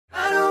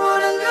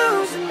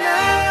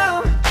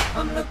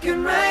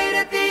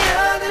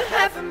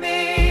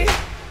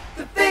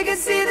I can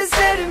see the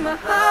set in my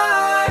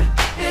heart.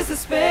 It's a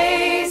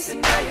space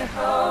and now you're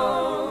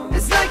home.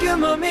 It's like you're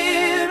my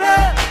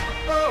mirror.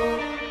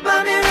 Oh,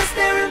 my mirror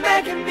staring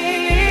back at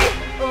me.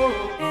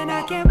 Oh, and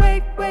I can't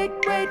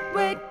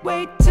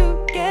wait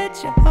to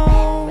get you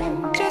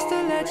home. Just to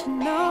let you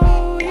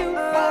know you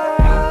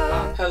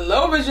are.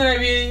 Hello Visionary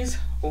Beauties.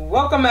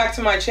 Welcome back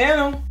to my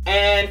channel,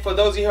 and for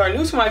those of you who are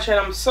new to my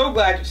channel, I'm so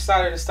glad you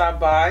decided to stop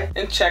by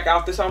and check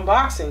out this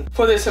unboxing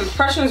for this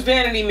Impressions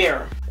Vanity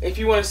mirror. If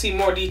you want to see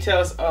more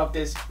details of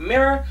this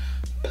mirror,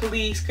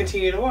 please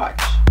continue to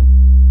watch.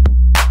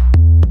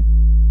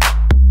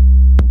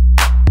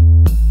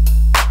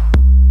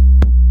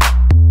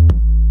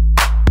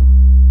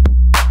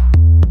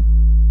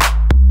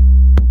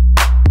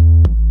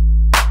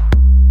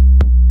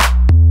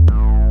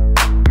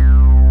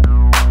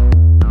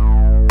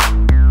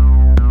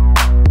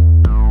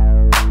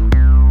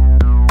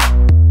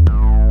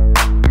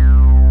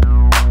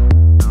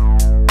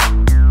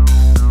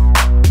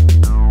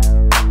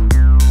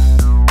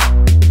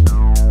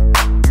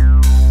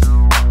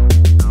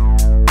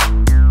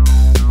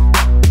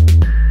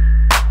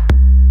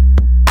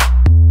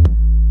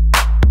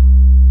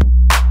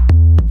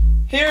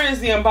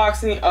 The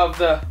unboxing of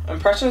the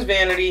Impressions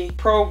Vanity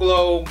Pro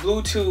Glow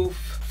Bluetooth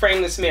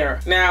frameless mirror.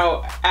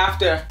 Now,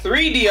 after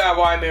 3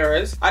 DIY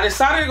mirrors, I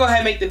decided to go ahead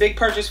and make the big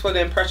purchase for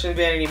the Impressions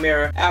Vanity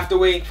mirror after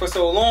waiting for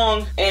so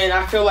long, and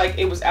I feel like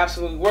it was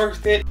absolutely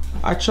worth it.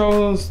 I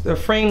chose the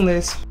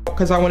frameless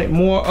because I wanted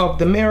more of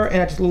the mirror,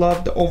 and I just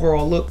love the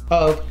overall look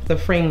of the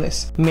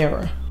frameless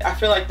mirror. I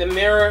feel like the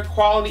mirror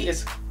quality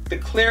is the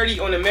clarity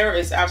on the mirror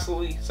is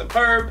absolutely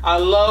superb. I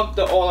love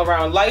the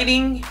all-around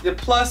lighting. The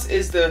plus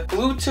is the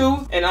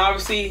Bluetooth, and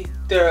obviously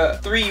the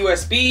 3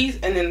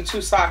 USBs and then the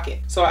 2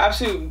 sockets. So I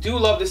absolutely do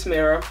love this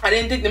mirror. I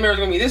didn't think the mirror was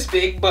gonna be this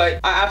big,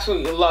 but I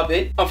absolutely love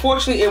it.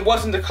 Unfortunately, it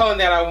wasn't the color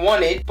that I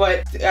wanted,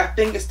 but I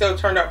think it still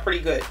turned out pretty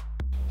good.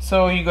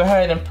 So you go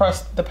ahead and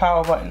press the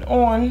power button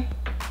on.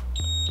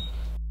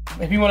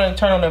 If you want to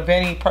turn on the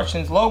Vanity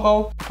Impressions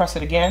logo, press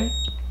it again.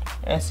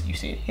 As you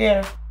see it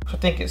here, which I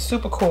think is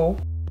super cool.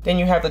 Then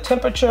you have the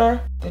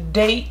temperature, the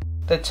date,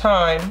 the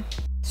time.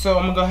 So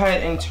I'm gonna go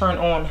ahead and turn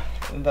on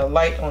the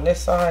light on this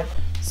side.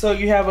 So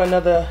you have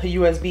another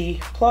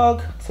USB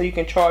plug, so you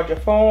can charge your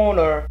phone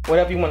or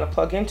whatever you want to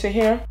plug into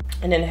here.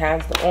 And then it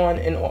has the on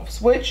and off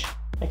switch,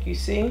 like you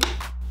see.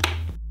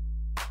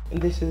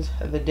 And this is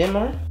the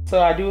dimmer.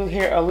 So I do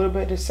hear a little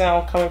bit of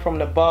sound coming from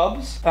the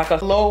bulbs, like a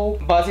low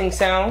buzzing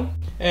sound.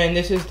 And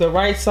this is the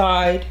right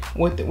side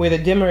with where the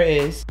dimmer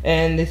is,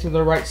 and this is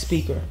the right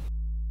speaker.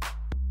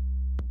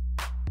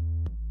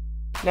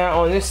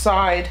 Now on this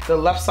side, the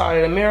left side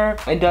of the mirror,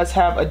 it does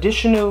have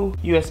additional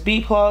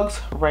USB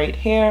plugs right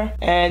here.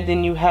 And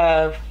then you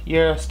have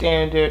your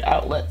standard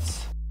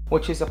outlets,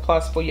 which is a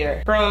plus for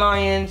your curling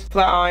irons,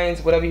 flat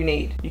irons, whatever you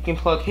need. You can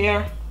plug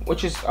here,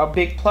 which is a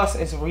big plus.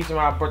 It's the reason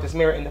why I bought this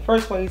mirror in the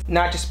first place.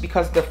 Not just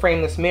because of the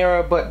frameless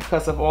mirror, but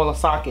because of all the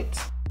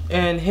sockets.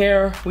 And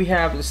here we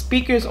have the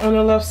speakers on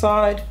the left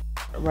side.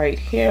 Right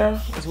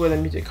here is where the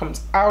music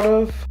comes out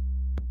of.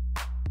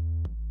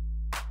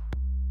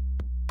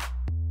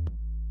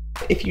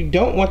 If you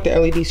don't want the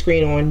LED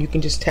screen on, you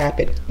can just tap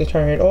it to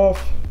turn it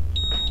off.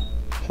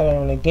 Cut it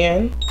on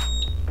again.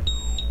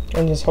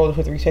 And just hold it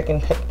for 3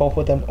 seconds, cut both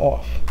of them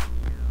off.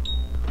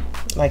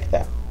 Like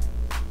that.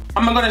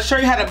 I'm going to show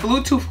you how the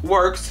Bluetooth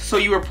works. So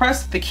you will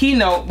press the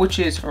keynote, which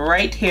is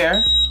right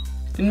here.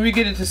 Then we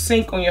get it to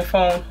sync on your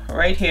phone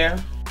right here.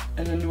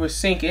 And then you will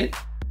sync it.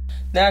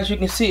 Now as you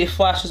can see, it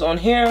flashes on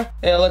here.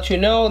 It'll let you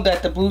know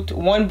that the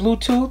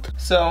Bluetooth.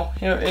 So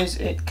here is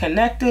it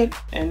connected,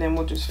 and then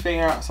we'll just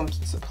figure out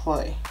something to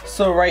play.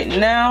 So right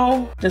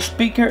now, the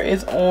speaker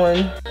is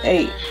on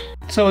 8.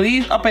 So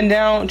these up and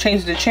down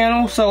change the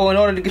channel. So in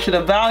order to get to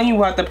the volume,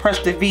 we'll have to press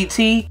the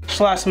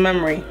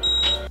VT/memory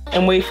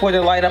and wait for it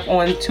to light up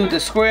onto the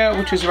square,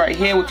 which is right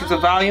here, which is the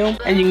volume.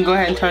 And you can go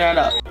ahead and turn that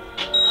up.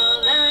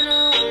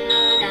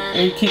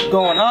 And you keep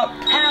going up.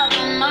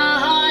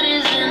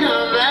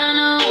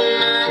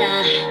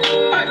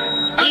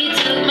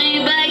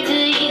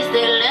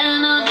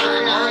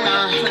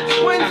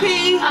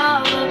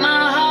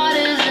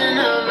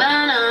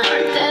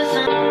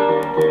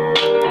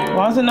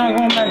 Why is it not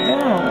going back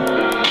down?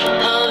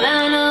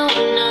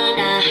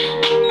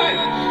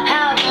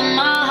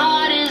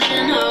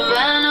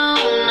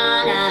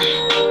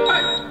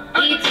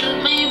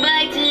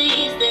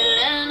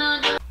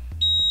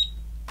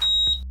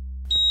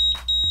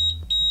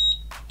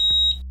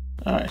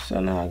 Alright, so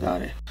now I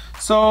got it.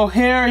 So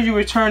here you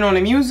return on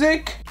the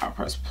music. I'll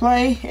press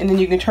play, and then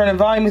you can turn the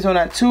volume. It's on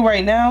at 2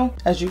 right now.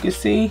 As you can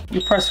see,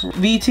 you press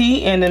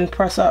VT and then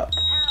press up.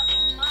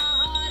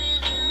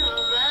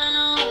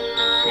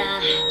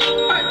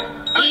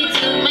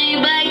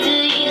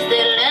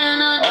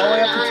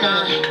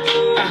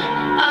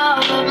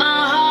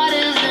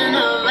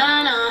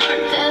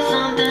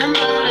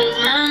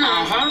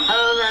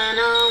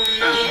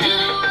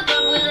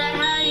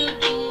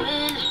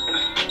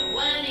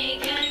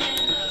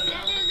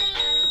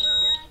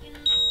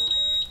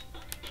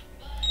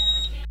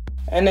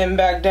 and then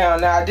back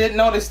down. Now I did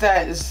notice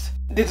that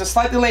there's a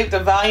slight delay with the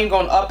volume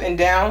going up and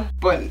down,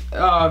 but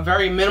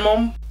very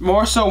minimum.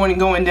 More so when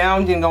going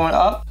down than going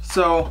up.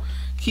 So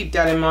keep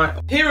that in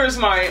mind. Here is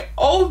my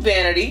old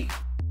vanity.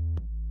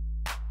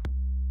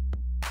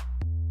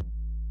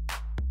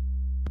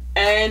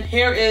 And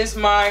here is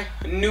my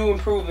new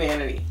improved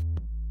vanity.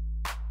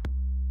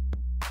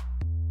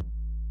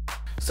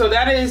 So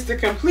that is the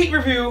complete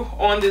review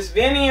on this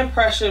Vanity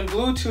Impression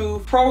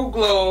Bluetooth Pro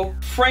Glow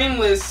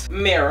frameless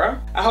mirror.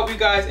 I hope you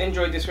guys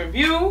enjoyed this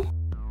review.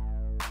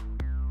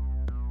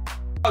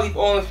 I'll leave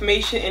all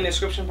information in the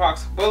description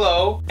box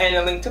below and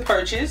a link to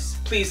purchase.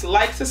 Please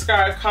like,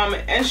 subscribe,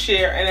 comment, and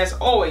share. And as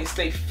always,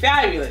 stay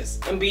fabulous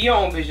and be your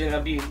own vision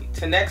of beauty.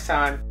 Till next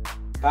time,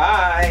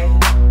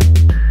 bye.